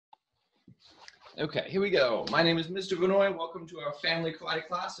Okay, here we go. My name is Mr. Vinoy. Welcome to our family karate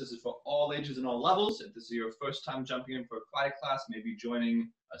class. This is for all ages and all levels. If this is your first time jumping in for a karate class, maybe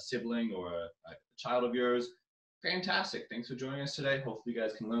joining a sibling or a child of yours, fantastic. Thanks for joining us today. Hopefully you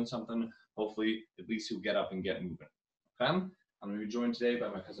guys can learn something. Hopefully at least you'll get up and get moving. Okay? I'm going to be joined today by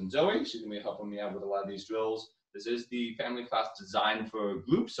my cousin Zoe. She's going to be helping me out with a lot of these drills. This is the family class designed for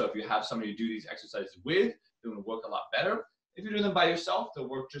groups, so if you have somebody to do these exercises with, they're going to work a lot better. If you're doing them by yourself, they'll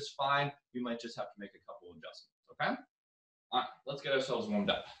work just fine. You might just have to make a couple of adjustments, okay? All right, let's get ourselves warmed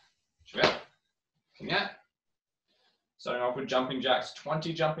up. Check. Starting off with jumping jacks,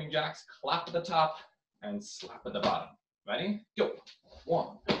 20 jumping jacks, clap at the top and slap at the bottom. Ready? Go.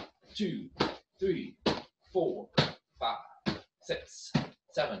 1, 2, 3, 4, 5, 6,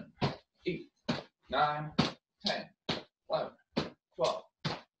 7, 8, 9, 10, 11, 12,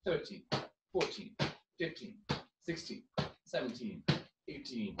 13, 14, 15, 16, 17,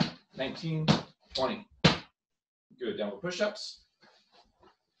 18, 19, 20. Good, downward push-ups.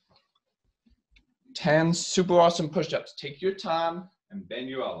 10 super awesome push-ups. Take your time and bend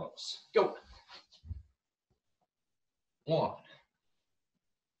your elbows. Go. 1,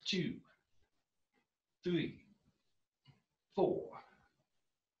 2, 3, 4,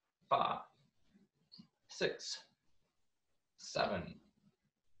 5, 6, 7,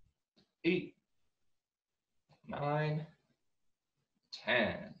 8, 9,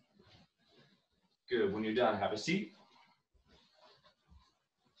 10. Good. When you're done, have a seat.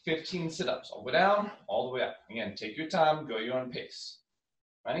 15 sit-ups. All the way down, all the way up. Again, take your time, go your own pace.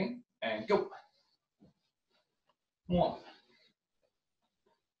 Ready? And go. 1,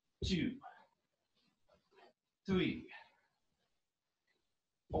 2, 3,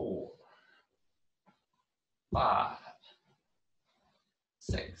 4, 5,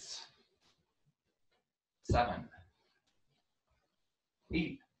 6, 7,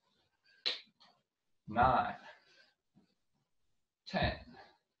 8, 9, 10,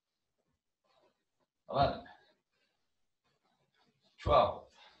 11, 12,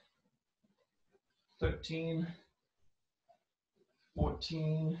 13,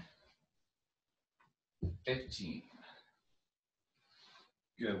 14, 15.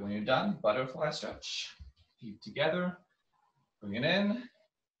 Good. When you're done, butterfly stretch. Feet together, bring it in,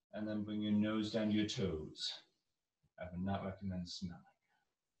 and then bring your nose down to your toes. I would not recommend smelling.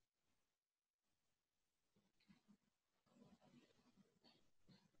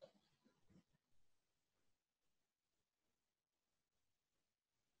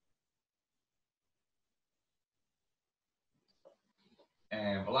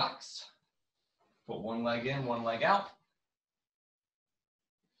 And relax. Put one leg in, one leg out.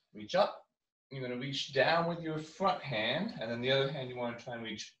 Reach up. You're going to reach down with your front hand, and then the other hand you want to try and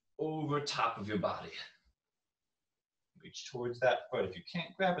reach over top of your body. Reach towards that foot. If you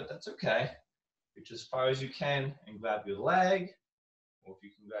can't grab it, that's okay. Reach as far as you can and grab your leg, or if you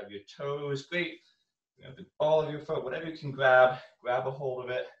can grab your toes, great. Grab the ball of your foot, whatever you can grab a hold of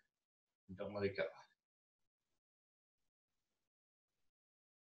it, and don't let it go.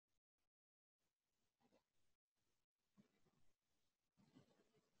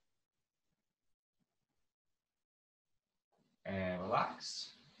 And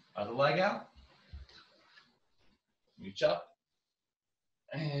relax. Other leg out. Reach up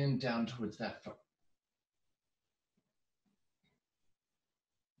and down towards that foot.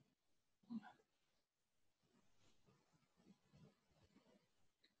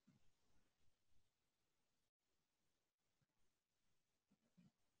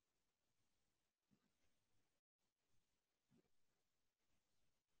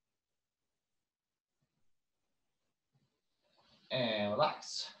 And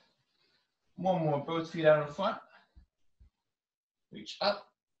relax. One more, both feet out in front. Reach up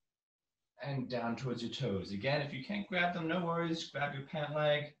and down towards your toes. Again, if you can't grab them, no worries. Grab your pant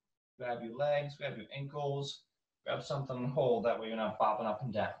leg, grab your legs, grab your ankles, grab something and hold. That way you're not bopping up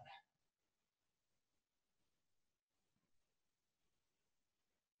and down.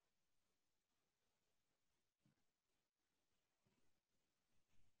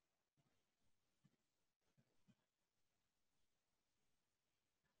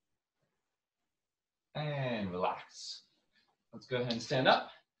 And relax. Let's go ahead and stand up.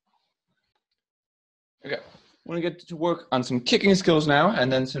 Okay, we're gonna get to work on some kicking skills now,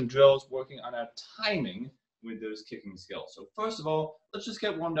 and then some drills working on our timing with those kicking skills. So first of all, let's just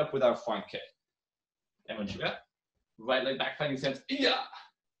get warmed up with our front kick. Everyone should get right leg back fighting stance. Yeah.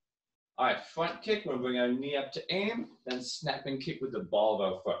 All right, front kick, we're gonna bring our knee up to aim, then snap and kick with the ball of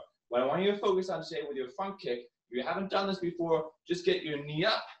our foot. What I want you to focus on today with your front kick, if you haven't done this before, just get your knee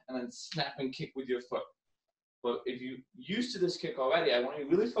up and then snap and kick with your foot. But if you're used to this kick already, I want you to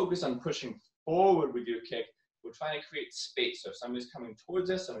really focus on pushing forward with your kick. We're trying to create space. So if somebody's coming towards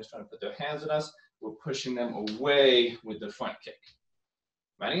us, somebody's trying to put their hands on us, we're pushing them away with the front kick.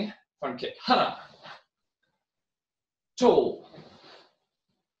 Ready? Front kick. Hana. Toe.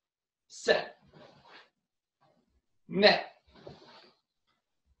 Set. Net.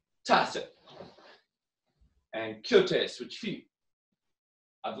 Toss it. And kyote, switch feet.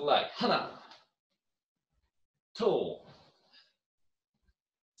 Other leg. Hana. Toe.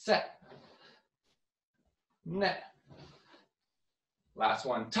 Set. Net. Last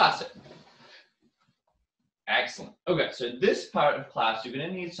one, toss it. Excellent. Okay, so this part of class, you're going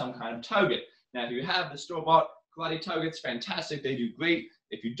to need some kind of target. Now, if you have the store-bought Pilates targets, fantastic. They do great.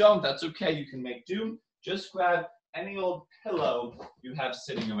 If you don't, that's okay. You can make do. Just grab any old pillow you have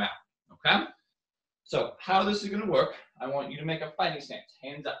sitting around, okay? So how this is going to work, I want you to make a fighting stance,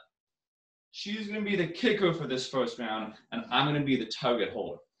 hands up. She's going to be the kicker for this first round, and I'm going to be the target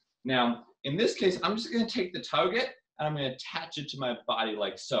holder. Now, in this case, I'm just going to take the target, and I'm going to attach it to my body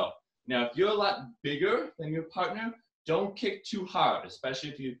like so. Now, if you're a lot bigger than your partner, don't kick too hard, especially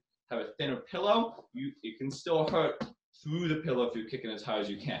if you have a thinner pillow. It can still hurt through the pillow if you're kicking as hard as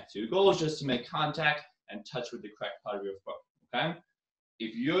you can. So your goal is just to make contact and touch with the correct part of your foot, okay?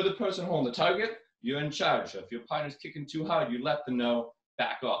 If you're the person holding the target, you're in charge. So if your partner's kicking too hard, you let them know,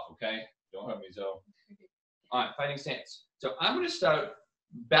 back off, okay? Don't hurt me, Zoe. All right, fighting stance. So I'm going to start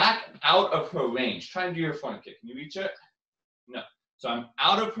back out of her range. Try and do your front kick. Can you reach it? No. So I'm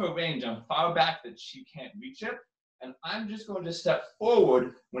out of her range. I'm far back that she can't reach it. And I'm just going to step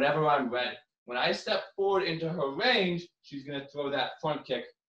forward whenever I'm ready. When I step forward into her range, she's going to throw that front kick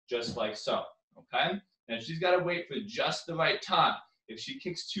just like so, okay? Now she's got to wait for just the right time. If she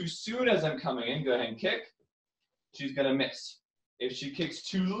kicks too soon as I'm coming in, go ahead and kick. She's going to miss. If she kicks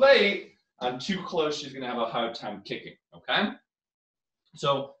too late, I'm too close, she's going to have a hard time kicking, okay?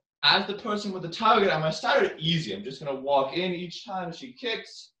 So as the person with the target, I'm going to start it easy. I'm just going to walk in each time she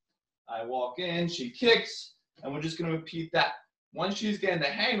kicks. I walk in, she kicks, and we're just going to repeat that. Once she's getting the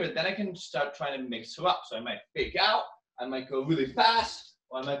hang of it, then I can start trying to mix her up. So I might fake out, I might go really fast,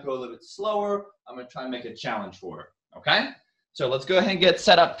 or I might go a little bit slower. I'm going to try and make a challenge for her, okay? So let's go ahead and get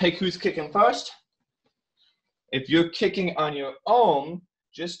set up. Pick who's kicking first. If you're kicking on your own,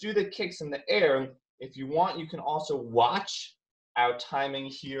 just do the kicks in the air. If you want, you can also watch our timing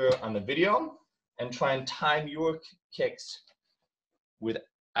here on the video and try and time your kicks with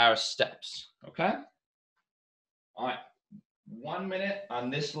our steps, okay? All right, 1 minute on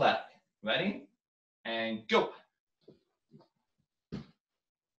this leg. Ready? And go.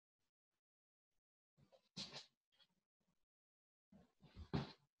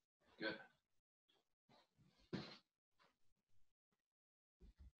 Good.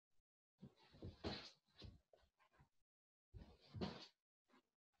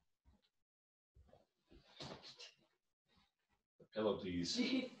 The pillow, please.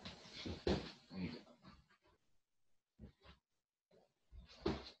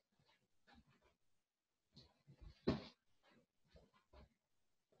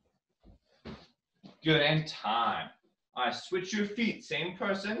 Good, and time. All right, switch your feet, same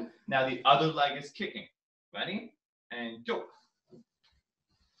person. Now the other leg is kicking. Ready? And go.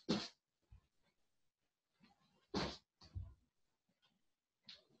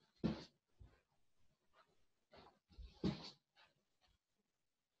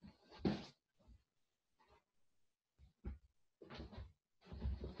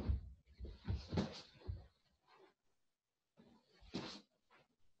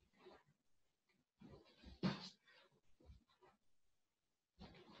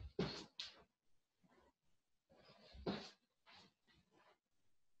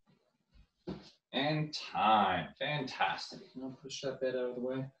 And time. Fantastic. I'm gonna push that bit out of the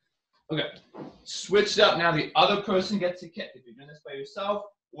way. Okay. Switch it up. Now the other person gets to kick. If you're doing this by yourself,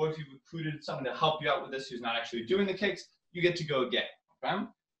 or if you've recruited someone to help you out with this who's not actually doing the kicks, you get to go again. Okay?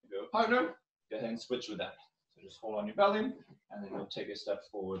 If you have a partner, go ahead and switch with them. So just hold on your belly, and then you'll take a step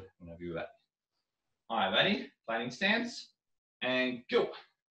forward whenever you're ready. All right, ready? Fighting stance, and go.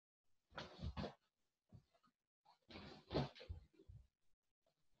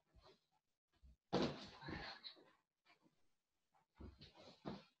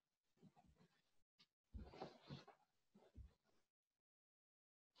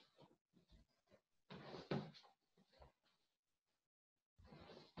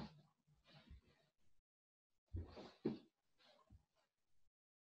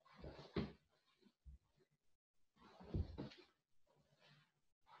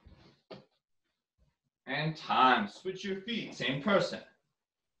 And time. Switch your feet. Same person.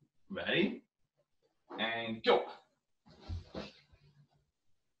 Ready? and go.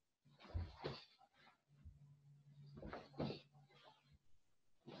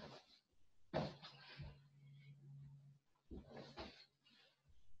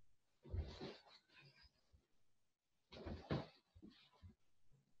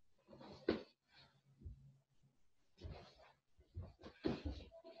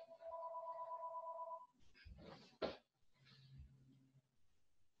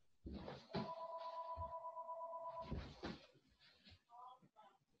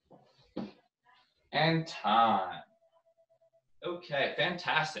 And time. Okay,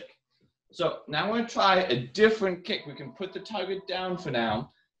 fantastic. So now we're going to try a different kick. We can put the target down for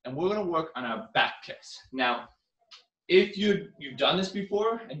now, and we're going to work on our back kicks. Now, if you've done this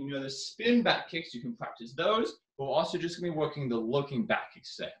before and you know the spin back kicks, you can practice those. But we're also just going to be working the looking back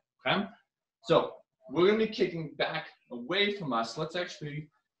kicks today, okay? So we're going to be kicking back away from us. Let's actually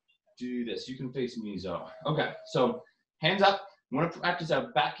do this. You can face me, Zoe. Okay, so hands up. We want to practice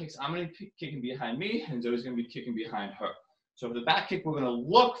our back kicks. I'm going to be kicking behind me, and Zoe's going to be kicking behind her. So for the back kick, we're going to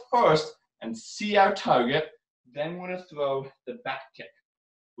look first and see our target. Then we're going to throw the back kick.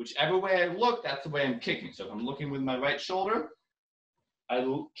 Whichever way I look, that's the way I'm kicking. So if I'm looking with my right shoulder, I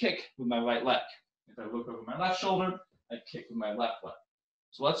will kick with my right leg. If I look over my left shoulder, I kick with my left leg.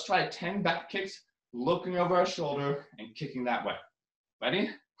 So let's try 10 back kicks, looking over our shoulder and kicking that way. Ready?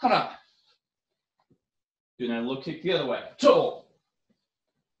 Hold on. Then I look kick the other way. Toe.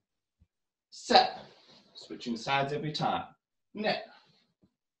 Set. Switching sides every time. Net.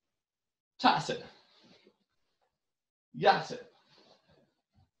 Toss it. Yas it.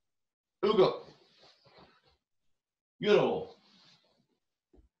 Ugo. Yuro.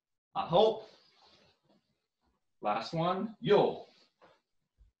 Aho. Last one. Yo.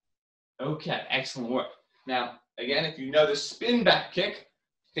 Okay, excellent work. Now, again, if you know the spin back kick,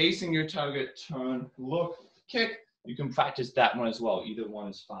 facing your target, turn, look, kick, you can practice that one as well. Either one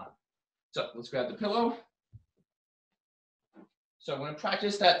is fine. So let's grab the pillow. So I'm going to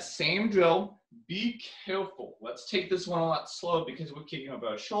practice that same drill. Be careful. Let's take this one a lot slower because we're kicking over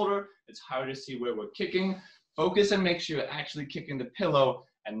our shoulder. It's hard to see where we're kicking. Focus and make sure you're actually kicking the pillow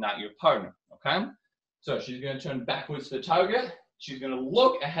and not your partner, okay? So she's going to turn backwards to the target. She's going to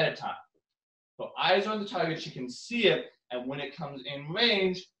look ahead of time. So eyes are on the target. She can see it. And when it comes in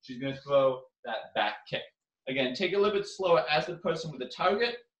range, she's going to throw that back kick. Again, take it a little bit slower as the person with the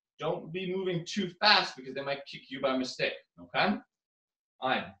target. Don't be moving too fast because they might kick you by mistake, okay? All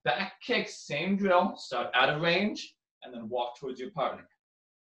right, back kick, same drill. Start out of range and then walk towards your partner.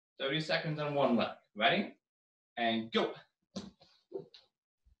 30 seconds on one leg. Ready? And go.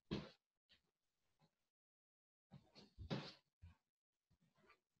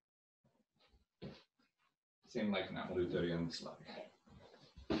 Same leg now. We'll do 30 on this leg.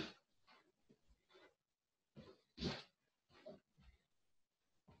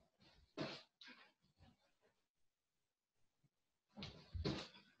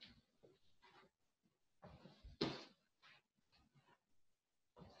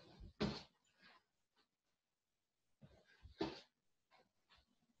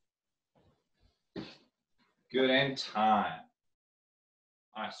 Good, and time.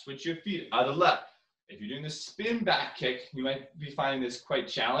 All right, switch your feet either left. If you're doing the spin back kick, you might be finding this quite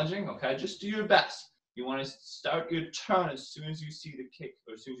challenging, okay? Just do your best. You want to start your turn as soon as you see the kick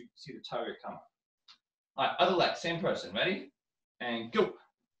or as soon as you see the target come. All right, other leg, same person. Ready? And go.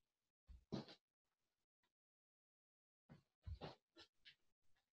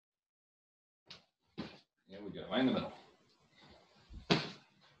 Here we go, right in the middle.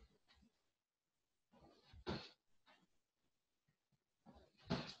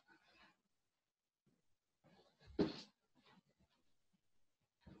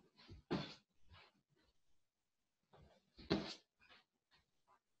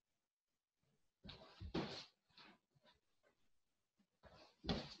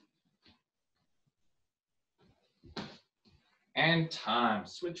 And time.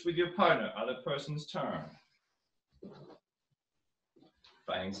 Switch with your partner. Other person's turn.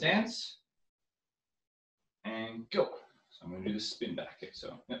 Fighting stance. And go. So I'm going to do the spin back kick.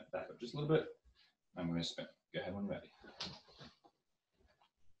 So back up just a little bit. I'm going to spin. Go ahead when ready.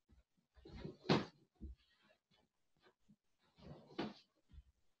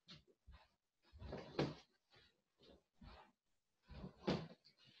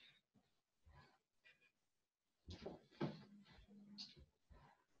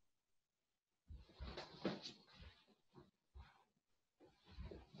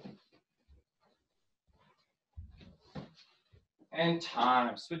 And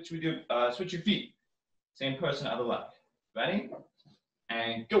time. Switch with your feet. Same person, other leg. Ready?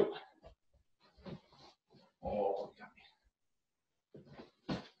 And go. Oh, you got me.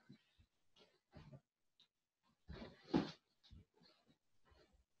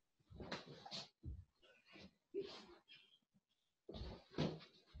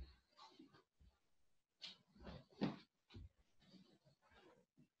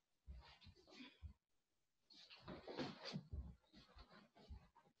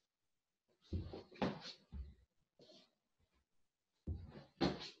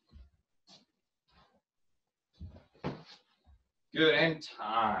 Good, and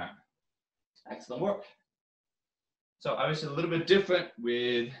time. Excellent work. So obviously a little bit different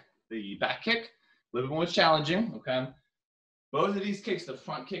with the back kick, a little bit more challenging, okay? Both of these kicks, the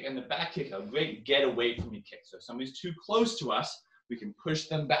front kick and the back kick, are great get away from me kicks. So if somebody's too close to us, we can push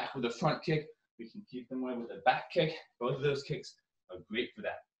them back with the front kick. We can keep them away with the back kick. Both of those kicks are great for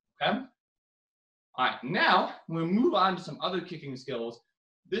that, okay? All right, now we'll move on to some other kicking skills.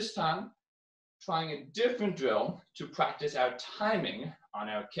 This time, trying a different drill to practice our timing on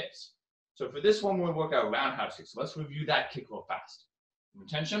our kicks. So for this one, we'll work our roundhouse kick. So let's review that kick real fast.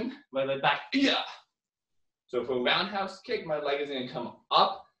 Attention, right leg back, yeah. So for a roundhouse kick, my leg is going to come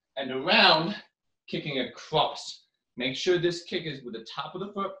up and around, kicking across. Make sure this kick is with the top of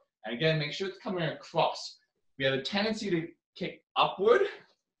the foot, and again, make sure it's coming across. We have a tendency to kick upward,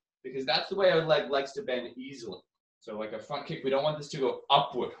 because that's the way our leg likes to bend easily. So like a front kick, we don't want this to go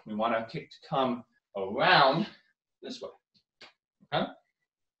upward. We want our kick to come around this way, okay?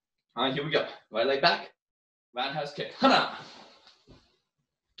 All right, here we go. Right leg back, roundhouse kick. Hana.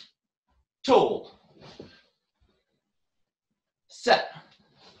 Toe. Set.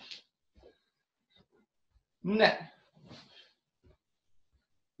 Net.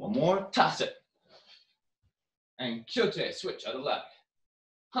 One more, toss it. And kyote, switch, other leg.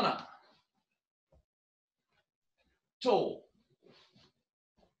 Hana. Toe.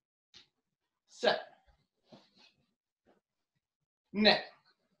 Set. Net.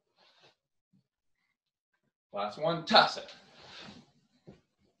 Last one, toss it.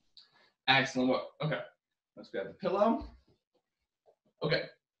 Excellent work. Okay, let's grab the pillow. Okay,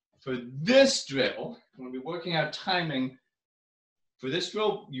 for this drill, I'm going to be working out timing. For this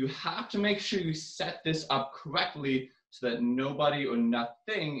drill, you have to make sure you set this up correctly so that nobody or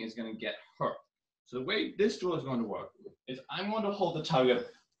nothing is going to get hurt. So the way this drill is going to work is I'm going to hold the target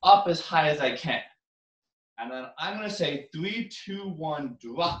up as high as I can. And then I'm going to say 3, 2, 1,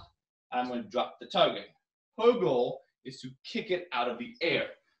 drop. And I'm going to drop the target. Her goal is to kick it out of the air.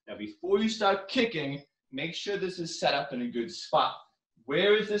 Now, before you start kicking, make sure this is set up in a good spot.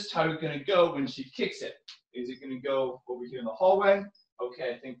 Where is this target going to go when she kicks it? Is it going to go over here in the hallway?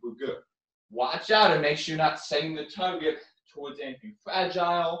 Okay, I think we're good. Watch out and make sure you're not setting the target towards anything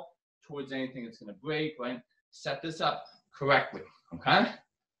fragile, towards anything that's going to break, right? Set this up correctly, okay?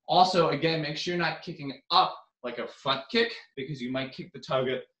 Also, again, make sure you're not kicking up like a front kick, because you might kick the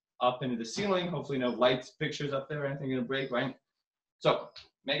target up into the ceiling. Hopefully no lights, pictures up there, anything going to break, right? So,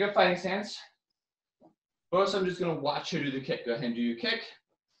 make a fighting stance. First, I'm just going to watch her do the kick. Go ahead and do your kick.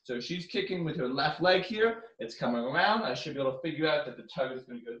 So she's kicking with her left leg here. It's coming around. I should be able to figure out that the target is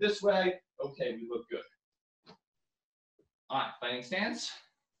going to go this way. Okay, we look good. All right, fighting stance.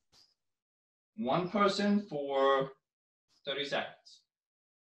 One person for 30 seconds.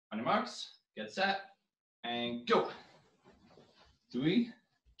 On your marks, get set, and go. 3,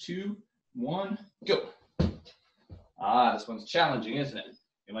 2, 1, go. Ah, this one's challenging, isn't it?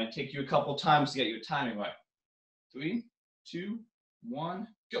 It might take you a couple times to get your timing right. 3, 2, 1,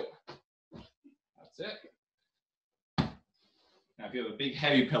 go. That's it. Now, if you have a big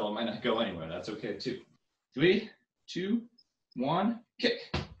heavy pillow, it might not go anywhere. That's okay too. 3, 2, 1,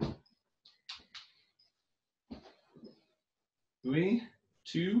 kick. 3,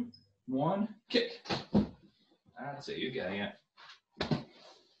 2, 1, kick. That's it. You're getting it.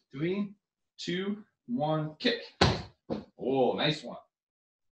 3, 2, 1, kick. Oh, nice one.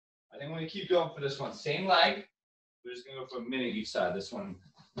 I think we're going to keep going for this one. Same leg. We're just going to go for a minute each side. This one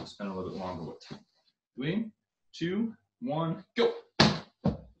we'll spend a little bit longer with. 3, 2, 1, go.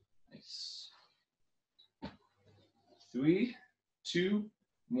 Nice. 3, 2,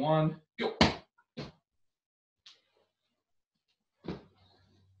 1, go.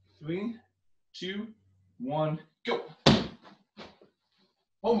 3, 2, 1, go.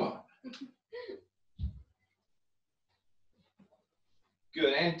 Home run.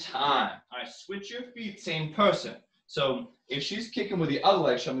 Good, and time. All right, switch your feet, same person. So if she's kicking with the other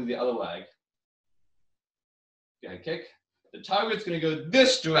leg, show me the other leg. Go ahead, kick. The target's going to go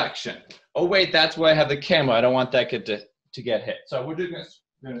this direction. Oh, wait, that's where I have the camera. I don't want that to get hit. So we're going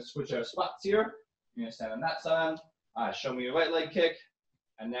to switch our spots here. You're going to stand on that side. All right, show me your right leg kick.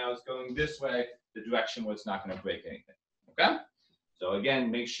 And now it's going this way. the direction where it's not going to break anything. Okay? So again,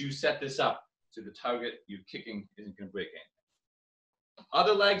 make sure you set this up so the target you're kicking isn't going to break anything.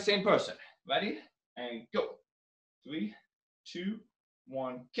 Other leg, same person. Ready? And go. 3, 2,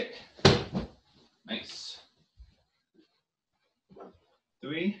 1, kick. Nice.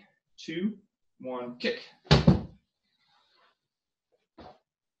 3, 2, 1, kick.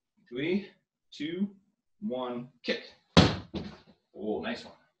 3, 2, 1, kick. Oh, nice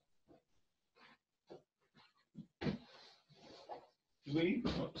one. 3,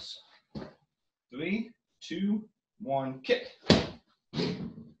 2, 1, kick.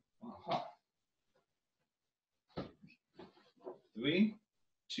 3,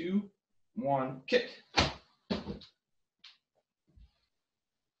 2, 1, kick.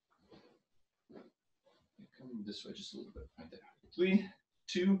 Come this way just a little bit, right there. 3,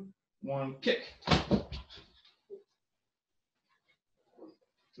 2, 1, kick.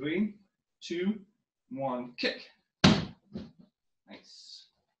 3, 2, 1, kick. Nice.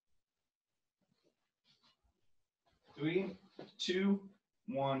 3, 2,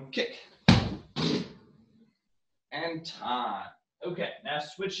 1, kick. And time. Okay, now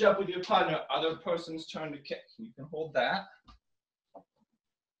switch up with your partner. Other person's turn to kick. You can hold that.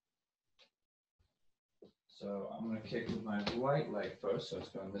 So I'm going to kick with my right leg first, so it's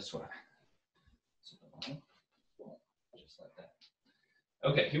going this way. So, just like that.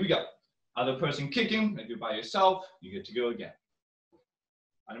 Okay, here we go. Other person kicking. If you're by yourself, you get to go again.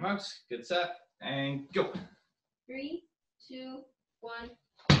 On your marks, get set, and go. 3, 2, 1.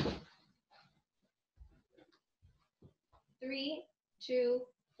 3, 2,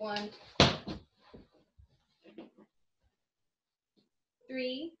 1.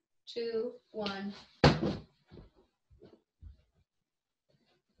 3, 2, 1.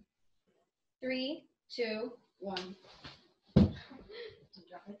 3, 2, 1.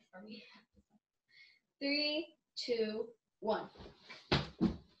 Drop it for me. 3, 2, 1.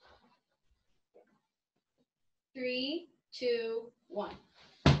 3, 2, 1.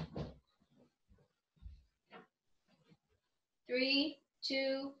 3,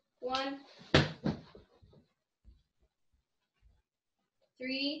 2, 1.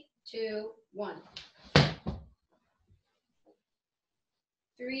 3, 2, 1.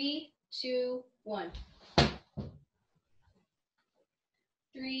 3, 2, 1.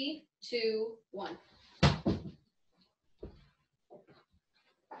 3, 2, 1.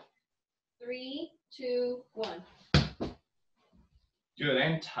 3, 2, 1. Good,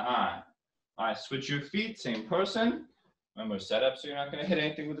 and time. All right, switch your feet, same person. Remember, set up so you're not going to hit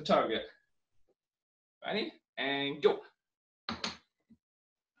anything with the target. Ready? And go.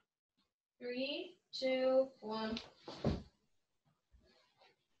 3, 2, 1.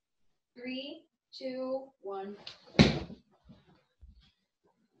 3, 2, 1.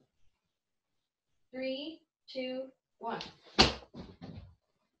 3, 2, 1.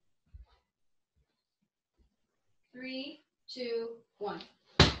 3, 2, 1.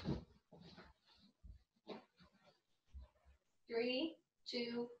 3,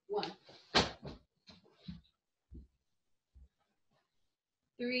 2, 1.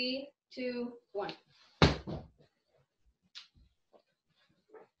 3, 2, 1.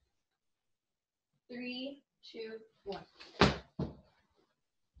 3, 2, 1.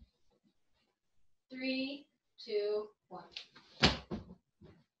 3, 2, 1.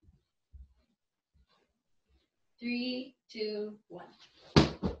 3, 2, 1.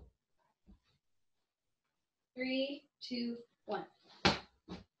 3, 2, 1.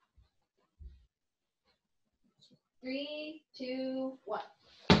 3, 2, 1.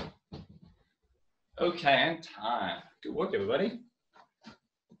 Okay, and time. Good work, everybody.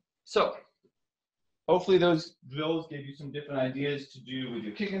 So, hopefully those drills gave you some different ideas to do with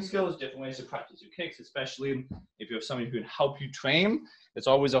your kicking skills, different ways to practice your kicks, especially if you have somebody who can help you train. It's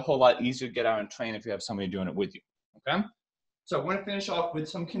always a whole lot easier to get out and train if you have somebody doing it with you, okay? So we're gonna finish off with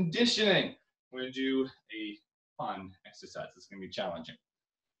some conditioning. We're gonna do a fun exercise. It's gonna be challenging.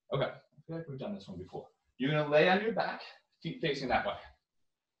 Okay, I feel like we've done this one before. You're gonna lay on your back, feet facing that way.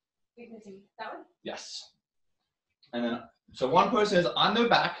 That one? Yes. And then, so one person is on their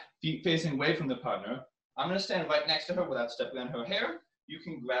back, feet facing away from the partner. I'm going to stand right next to her without stepping on her hair. You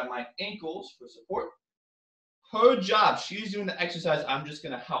can grab my ankles for support. Her job, she's doing the exercise, I'm just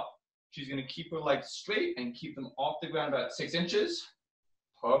going to help. She's going to keep her legs straight and keep them off the ground about 6 inches.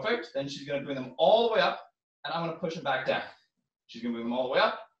 Perfect. Then she's going to bring them all the way up, and I'm going to push them back down. She's going to bring them all the way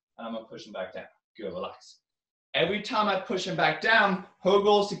up, and I'm going to push them back down. Good, relax. Every time I push them back down, her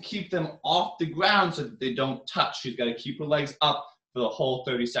goal is to keep them off the ground so that they don't touch. She's got to keep her legs up for the whole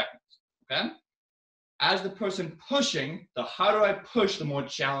 30 seconds, okay? As the person pushing, the harder I push, the more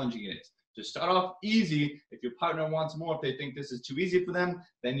challenging it is. Just start off easy. If your partner wants more, if they think this is too easy for them,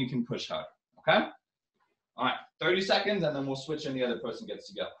 then you can push harder, okay? All right, 30 seconds, and then we'll switch and the other person gets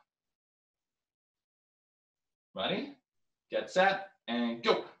to go. Ready? Get set, and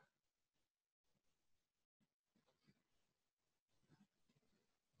go.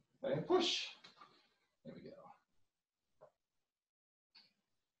 And push. There we go.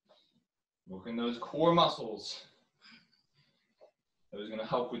 Working those core muscles. Those are going to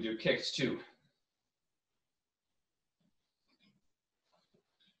help with your kicks too.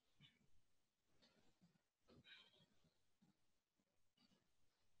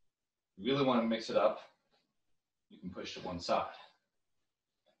 If you really want to mix it up, you can push to one side.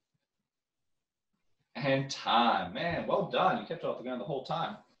 And time. Man, well done. You kept it off the ground the whole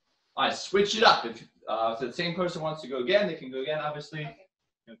time. All right, switch it up. If the same person wants to go again, they can go again, obviously.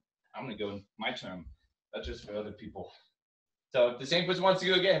 I'm going to go in my turn. That's just for other people. So if the same person wants to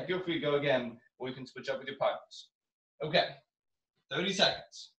go again, feel free to go again, or you can switch up with your partners. Okay, 30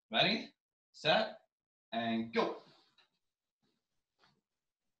 seconds. Ready, set, and go.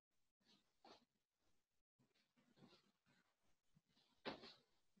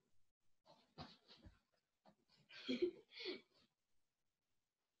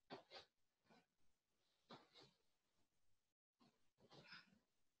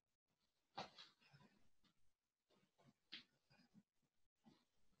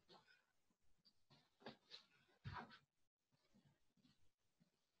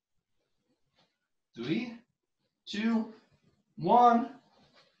 Three, two, one,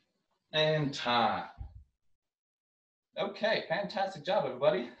 and time. Okay, fantastic job,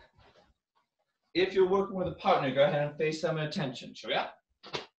 everybody. If you're working with a partner, go ahead and face them in attention. Shall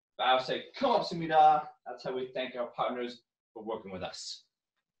Bow, say, 고맙습니다. That's how we thank our partners for working with us.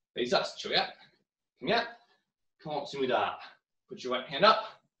 Face us. Shall 고맙습니다. Put your right hand up.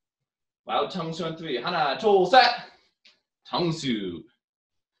 Bow, 정수 on three. 하나, 둘, 셋. 정수.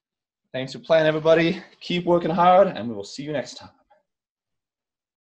 Thanks for playing, everybody. Keep working hard, and we will see you next time.